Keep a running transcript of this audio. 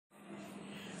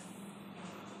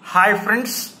Hi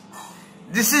friends,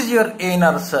 this is your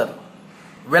ANR sir,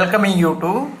 welcoming you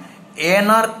to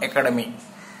ANR Academy.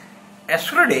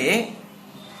 Yesterday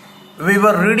we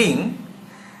were reading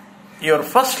your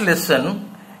first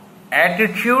lesson,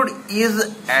 Attitude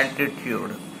is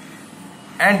Attitude,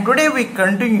 and today we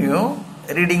continue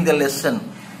reading the lesson.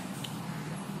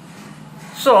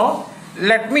 So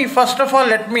let me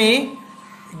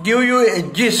give you a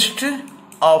gist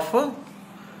of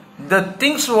the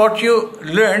things what you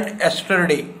learned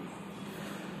yesterday.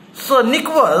 So Nick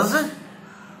was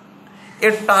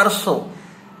a torso.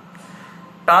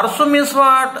 Torso means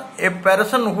what? A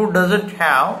person who doesn't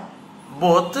have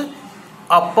both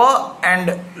upper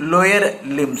and lower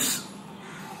limbs.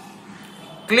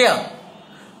 Clear?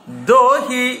 Though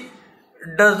he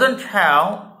doesn't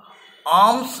have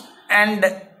arms and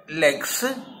legs,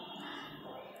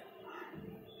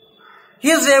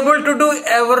 he is able to do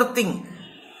everything.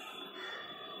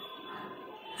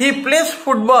 He plays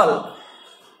football,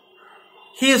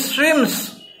 he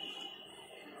swims,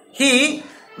 he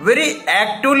very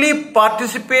actively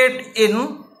participate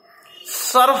in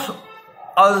surf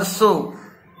also,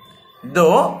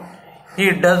 though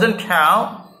he doesn't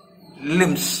have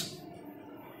limbs.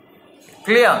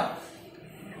 Clear?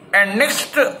 And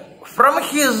next, from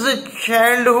his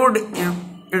childhood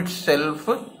itself,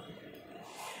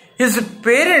 his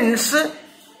parents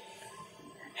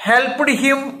helped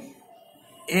him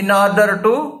in order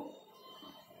to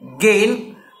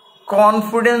gain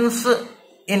confidence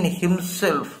in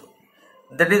himself.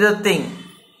 That is the thing.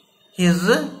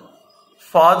 His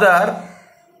father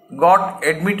got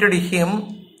admitted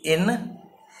him in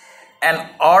an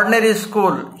ordinary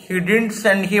school. He didn't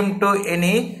send him to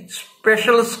any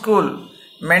special school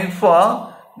meant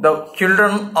for the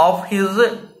children of his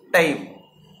type.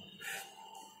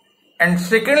 And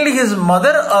secondly, his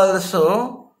mother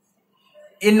also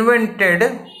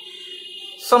invented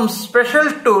some special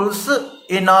tools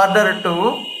in order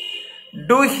to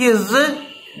do his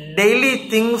daily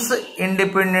things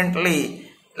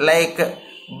independently, like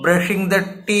brushing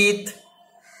the teeth,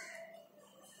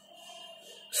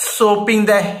 soaping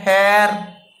the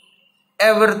hair,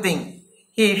 everything.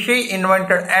 She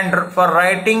invented, and for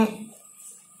writing,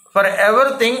 for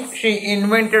everything, she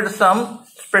invented some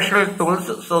special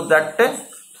tools so that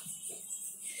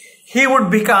he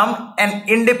would become an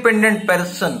independent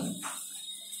person.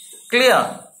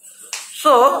 Clear?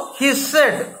 So he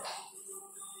said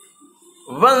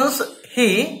once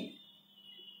he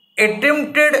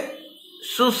attempted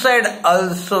suicide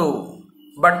also,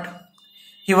 but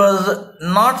he was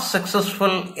not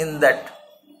successful in that.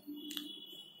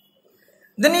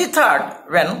 Then he thought,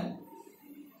 when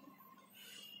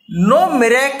no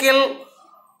miracle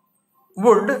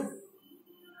would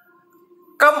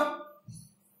come,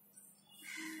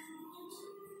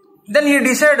 then he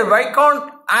decided, why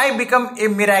can't I become a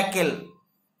miracle?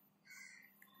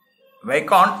 Why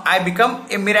can't I become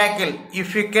a miracle?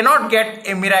 If you cannot get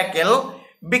a miracle,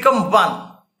 become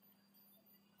one.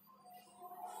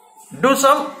 Do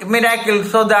some miracle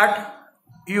so that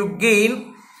you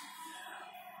gain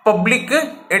public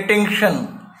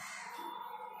attention.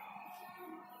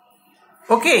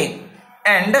 Okay,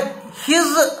 and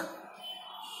his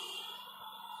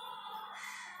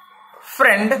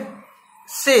friend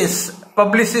says,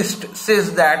 publicist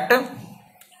says that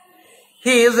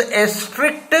he is a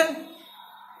strict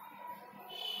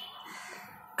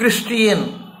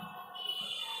Christian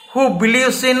who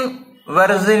believes in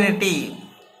virginity.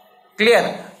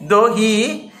 Clear? Though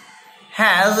he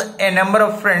has a number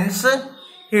of friends,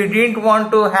 he didn't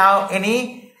want to have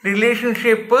any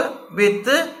relationship with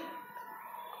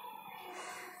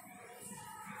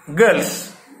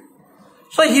girls.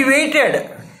 So he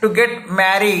waited to get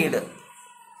married.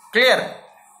 Clear?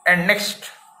 And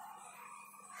next,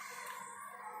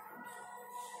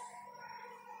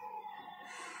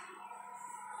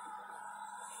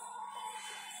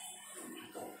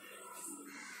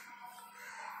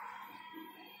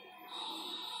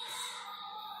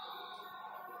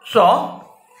 so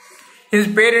his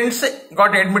parents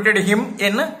got admitted him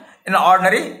in an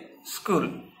ordinary school.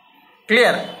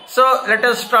 Clear? So let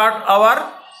us start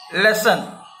our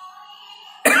lesson.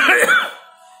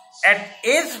 At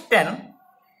age 10,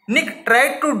 Nick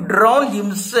tried to drown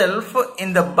himself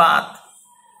in the bath,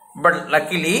 but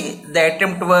luckily the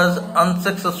attempt was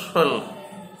unsuccessful.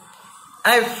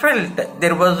 I felt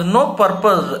there was no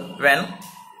purpose. When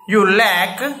you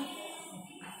lack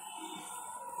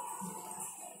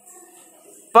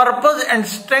purpose and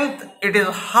strength, it is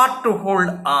hard to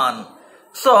hold on.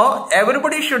 So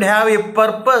everybody should have a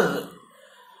purpose.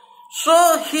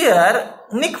 So here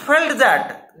Nick felt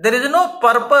that there is no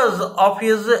purpose of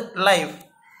his life.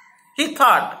 He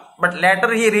thought, but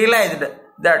later he realized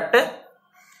that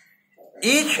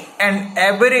each and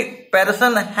every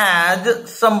person has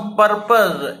some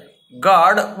purpose.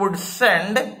 God would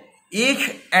send each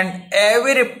and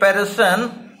every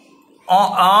person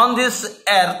on this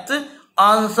earth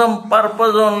on some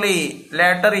purpose only.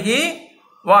 Later he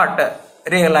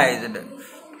realized.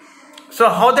 So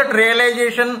how that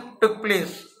realization took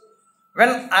place?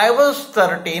 When I was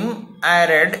 13, I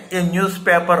read a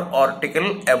newspaper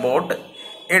article about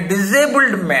a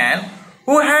disabled man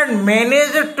who had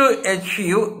managed to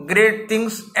achieve great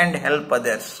things and help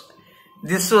others.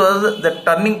 This was the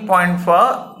turning point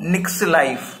for Nick's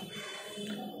life.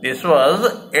 This was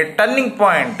a turning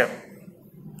point.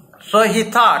 So he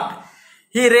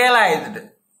realized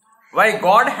why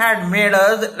God had made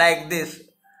us like this,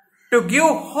 to give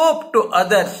hope to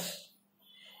others.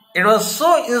 It was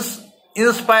so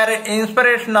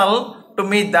inspirational to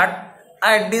me that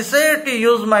I decided to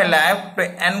use my life to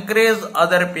encourage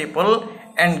other people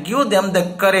and give them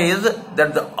the courage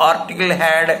that the article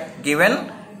had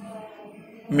given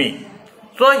me.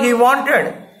 So he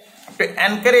wanted to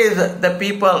encourage the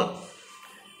people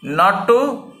not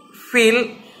to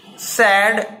feel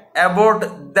sad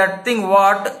about that thing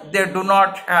what they do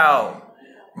not have,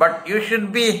 but you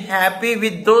should be happy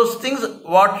with those things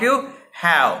what you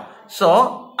have.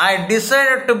 So I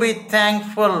decided to be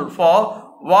thankful for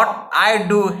what I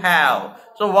do have.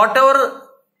 So whatever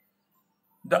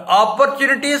the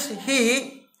opportunities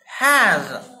he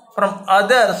has from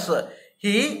others,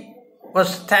 he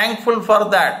was thankful for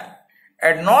that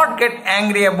and not get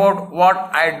angry about what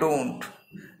I don't.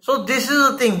 So this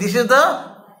is the thing, this is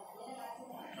the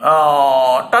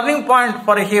turning point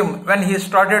for him when he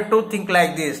started to think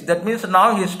like this. That means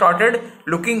now he started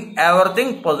looking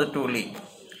everything positively.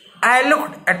 I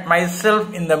looked at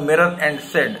myself in the mirror and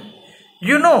said,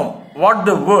 you know what,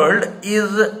 the world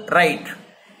is right,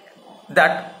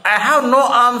 that I have no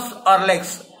arms or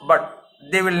legs, but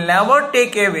they will never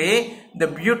take away the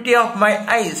beauty of my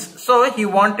eyes. So he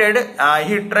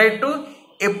tried to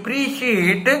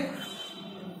appreciate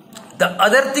the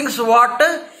other things what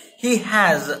he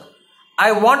has.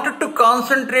 I wanted to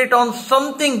concentrate on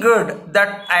something good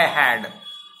that I had.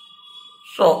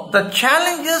 So the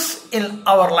challenges in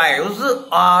our lives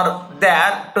are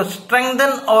there to strengthen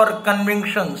our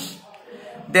convictions.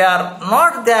 They are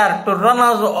not there to run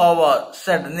us over,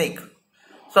 said Nick.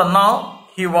 So now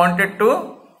he wanted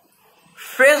to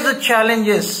face the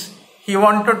challenges. He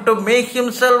wanted to make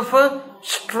himself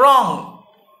strong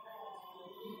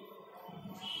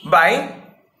by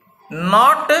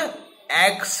not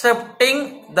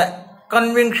accepting the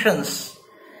convictions.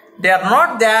 They are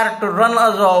not there to run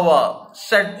us over,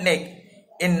 said Nick.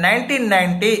 In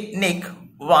 1990, Nick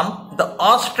won the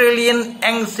Australian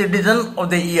Young Citizen of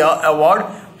the Year award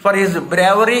for his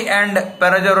bravery and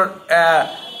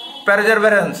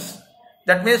perseverance.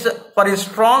 That means for his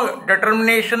strong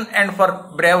determination and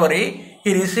for bravery,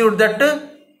 he received that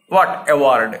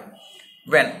award.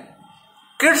 When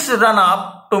kids run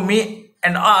up to me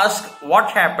and ask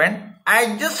what happened,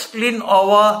 I just lean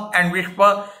over and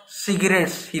whisper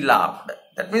cigarettes, he laughed.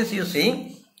 That means, you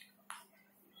see,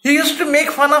 he used to make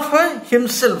fun of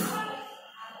himself.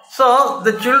 So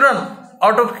the children,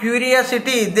 out of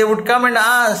curiosity, they would come and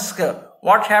ask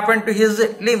what happened to his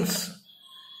limbs.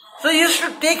 So he used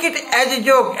to take it as a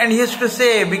joke and he used to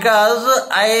say, because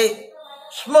I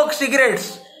smoke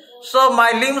cigarettes, so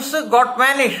my limbs got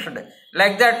vanished.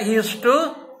 Like that he used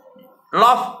to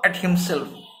laugh at himself.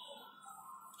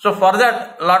 So for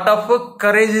that, lot of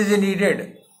courage is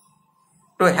needed.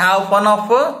 To have fun of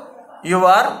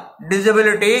your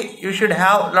disability, you should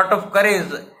have lot of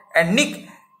courage. And Nick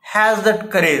has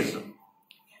that courage.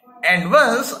 And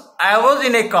once I was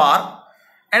in a car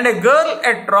and a girl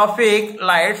at traffic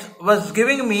lights was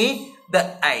giving me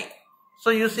the eye. So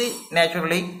you see,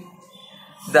 naturally,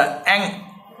 the young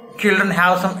children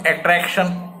have some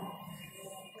attraction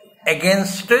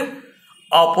against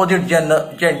opposite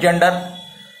gender.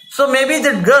 So maybe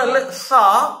the girl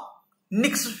saw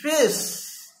Nick's face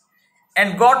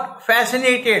and got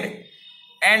fascinated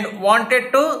and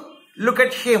wanted to look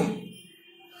at him.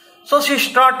 So she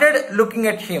started looking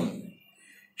at him.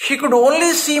 She could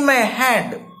only see my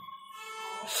head.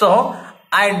 So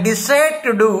I decided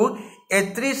to do a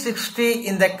 360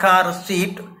 in the car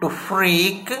seat to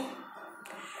freak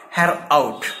her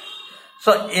out.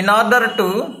 So in order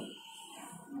to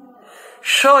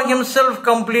show himself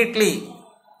completely,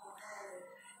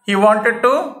 he wanted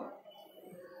to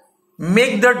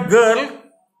make that girl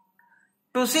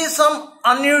to see some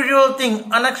unusual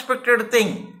thing, unexpected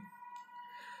thing.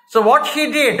 So what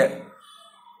he did,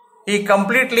 he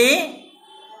completely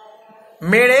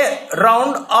made a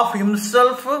round of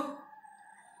himself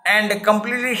and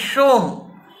completely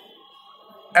shown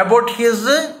about his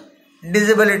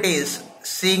disabilities.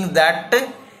 Seeing that,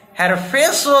 her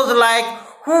face was like,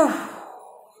 whew,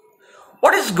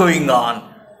 what is going on?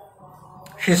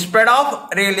 She sped off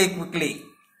really quickly.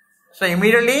 So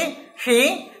immediately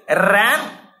she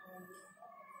ran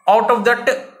out of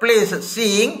that place,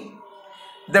 seeing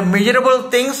the miserable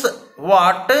things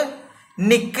what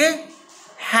Nick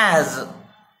has.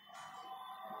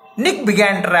 Nick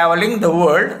began traveling the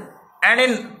world, and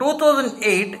in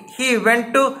 2008 he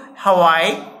went to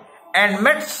Hawaii and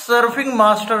met surfing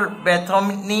master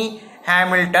Bethany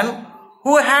Hamilton,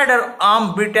 who had her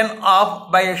arm bitten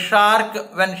off by a shark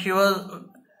when she was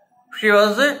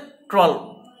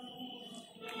 12.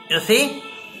 You see,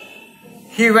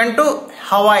 he went to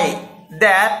Hawaii.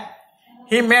 There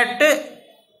he met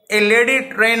a lady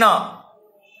trainer,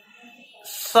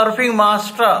 surfing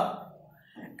master,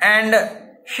 and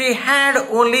she had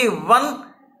only one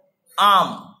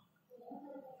arm.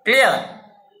 Clear?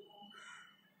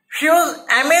 She was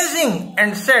amazing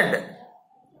and said,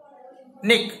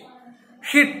 Nick,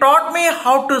 she taught me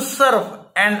how to surf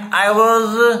and I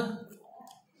was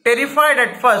terrified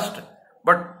at first,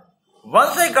 but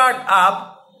once I got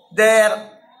up there,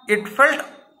 it felt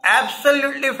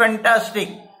absolutely fantastic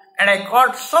and I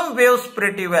caught some waves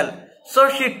pretty well. So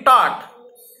she taught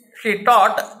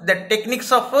the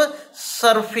techniques of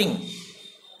surfing.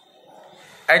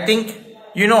 I think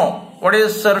you know what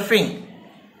is surfing.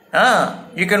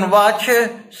 You can watch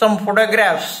some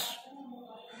photographs,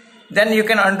 then you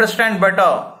can understand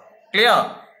better.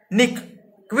 Clear? Nick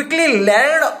quickly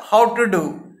learned how to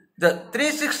do the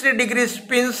 360-degree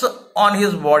spins on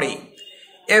his body,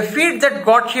 a feat that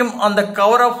got him on the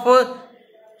cover of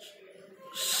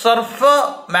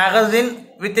Surfer magazine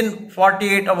within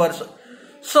 48 hours.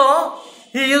 So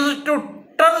he used to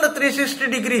turn the 360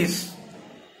 degrees.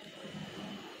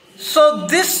 So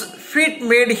this feat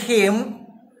made him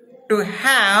to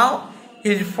have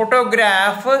his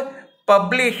photograph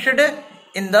published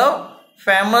in the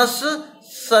famous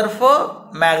Surfer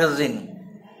magazine.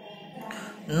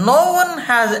 No one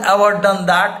has ever done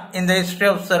that in the history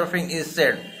of surfing, is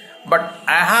said. But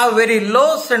I have very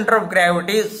low center of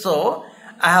gravity, so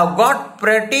I have got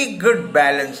pretty good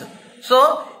balance.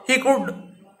 So he could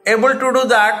able to do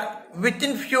that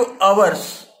within few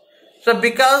hours. So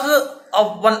because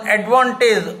of one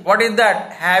advantage, what is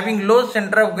that? Having low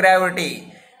center of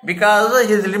gravity. Because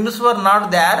his limbs were not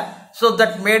there, so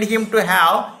that made him to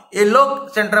have a low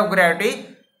center of gravity,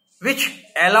 which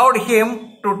allowed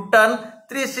him to turn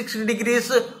 360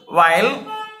 degrees while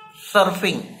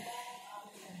surfing.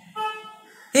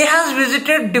 He has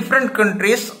visited different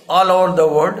countries all over the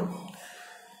world.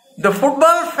 The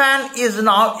football fan is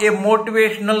now a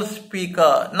motivational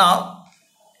speaker. Now,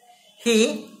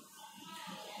 he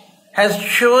has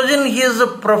chosen his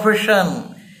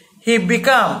profession. He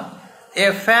became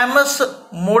a famous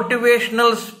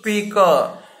motivational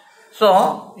speaker.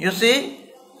 So, you see,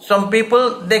 some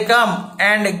people, they come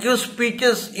and give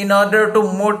speeches in order to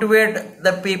motivate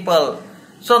the people.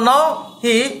 So now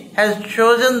he has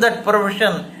chosen that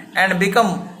profession and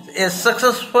become a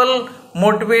successful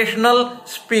motivational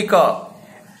speaker.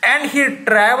 And he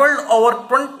traveled over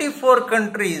 24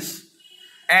 countries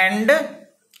and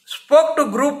spoke to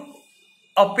group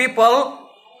of people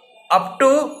up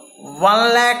to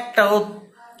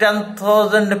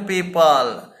 1,10,000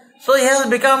 people. So he has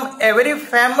become a very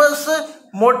famous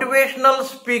motivational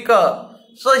speaker.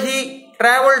 So he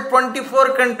traveled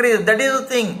 24 countries. That is the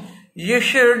thing. You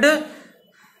should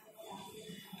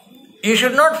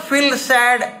not feel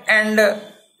sad and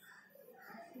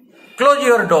close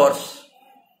your doors,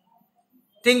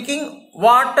 thinking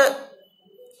what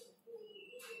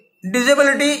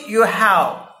disability you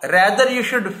have. Rather, you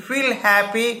should feel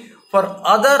happy for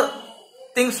other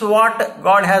things what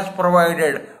God has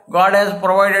provided. God has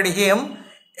provided him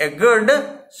a good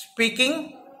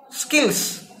speaking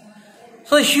skills.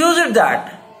 So he used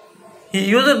that. He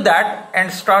used that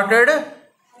and started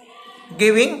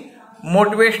giving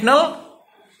motivational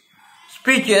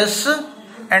speeches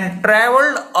and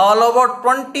traveled all over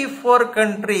 24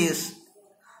 countries.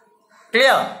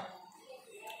 Clear?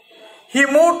 He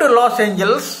moved to Los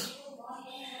Angeles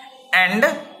and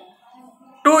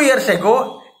 2 years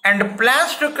ago and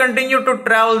plans to continue to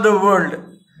travel the world.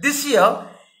 This year,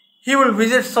 he will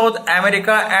visit South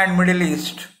America and Middle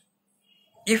East.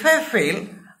 If I fail,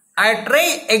 I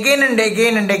try again and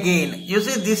again and again. You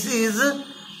see, this is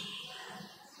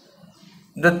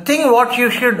the thing what you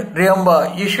should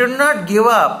remember. You should not give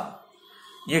up.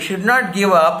 You should not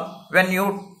give up when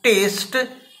you taste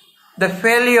the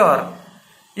failure.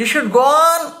 You should go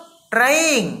on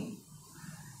trying.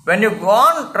 When you go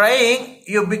on trying,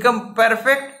 you become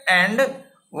perfect, and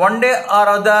one day or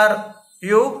other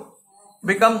you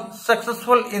become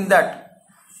successful in that.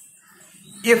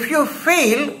 If you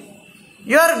fail,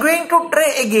 you are going to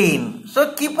try again.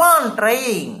 So keep on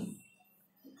trying.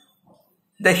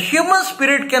 The human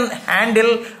spirit can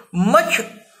handle much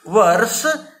worse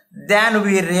than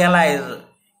we realize.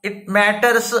 It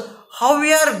matters how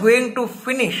we are going to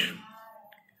finish.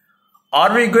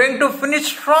 Are we going to finish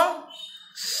strong?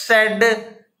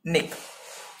 Said Nick.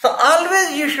 So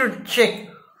always you should check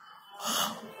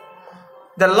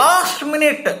the last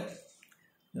minute.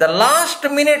 The last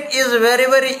minute is very,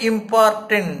 very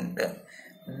important.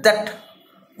 That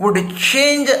would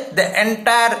change the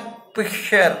entire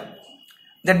picture.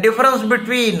 The difference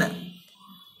between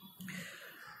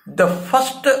the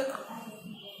first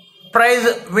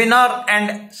prize winner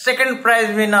and second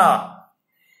prize winner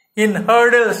in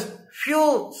hurdles,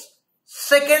 few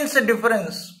seconds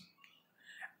difference,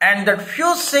 and that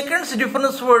few seconds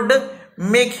difference would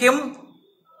make him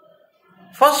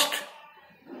first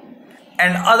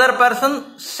and other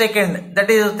person second. That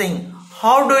is the thing.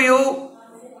 How do you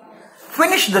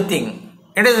finish the thing?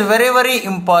 It is very, very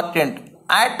important.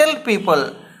 I tell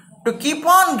people to keep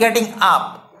on getting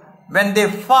up when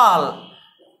they fall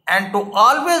and to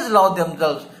always love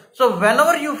themselves. So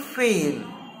whenever you fail,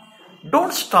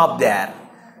 don't stop there.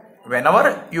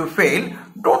 Whenever you fail,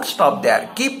 don't stop there.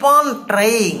 Keep on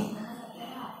trying.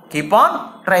 Keep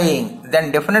on trying.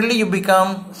 Then definitely you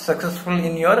become successful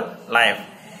in your life.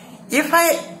 If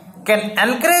I can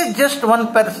encourage just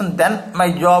one person, then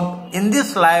my job in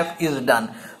this life is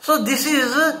done. So this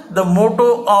is the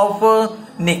motto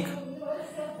of Nick.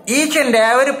 Each and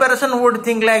every person would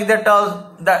think like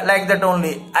that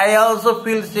only. I also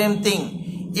feel same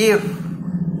thing. If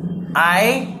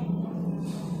I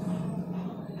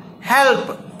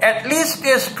help at least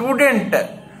a student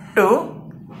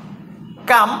to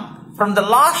come from the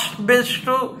last bench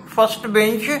to first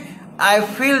bench, I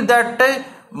feel that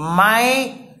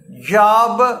my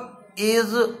job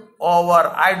is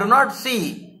over. I do not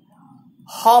see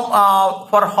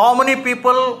for how many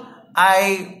people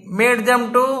I made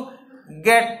them to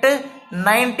get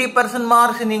 90%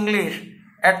 marks in English.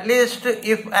 At least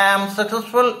if I am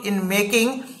successful in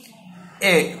making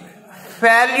a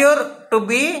failure to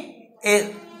be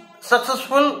a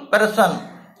successful person.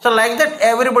 So like that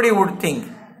everybody would think.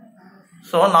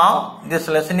 So now this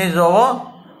lesson is over.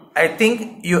 I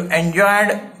think you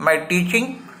enjoyed my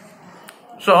teaching.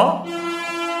 So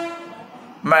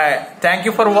thank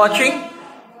you for watching,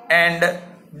 and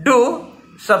do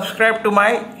subscribe to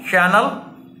my channel,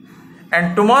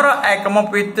 and tomorrow I come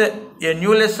up with a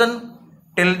new lesson.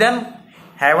 Till then,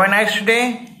 have a nice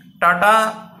day.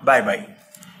 Tata, bye bye.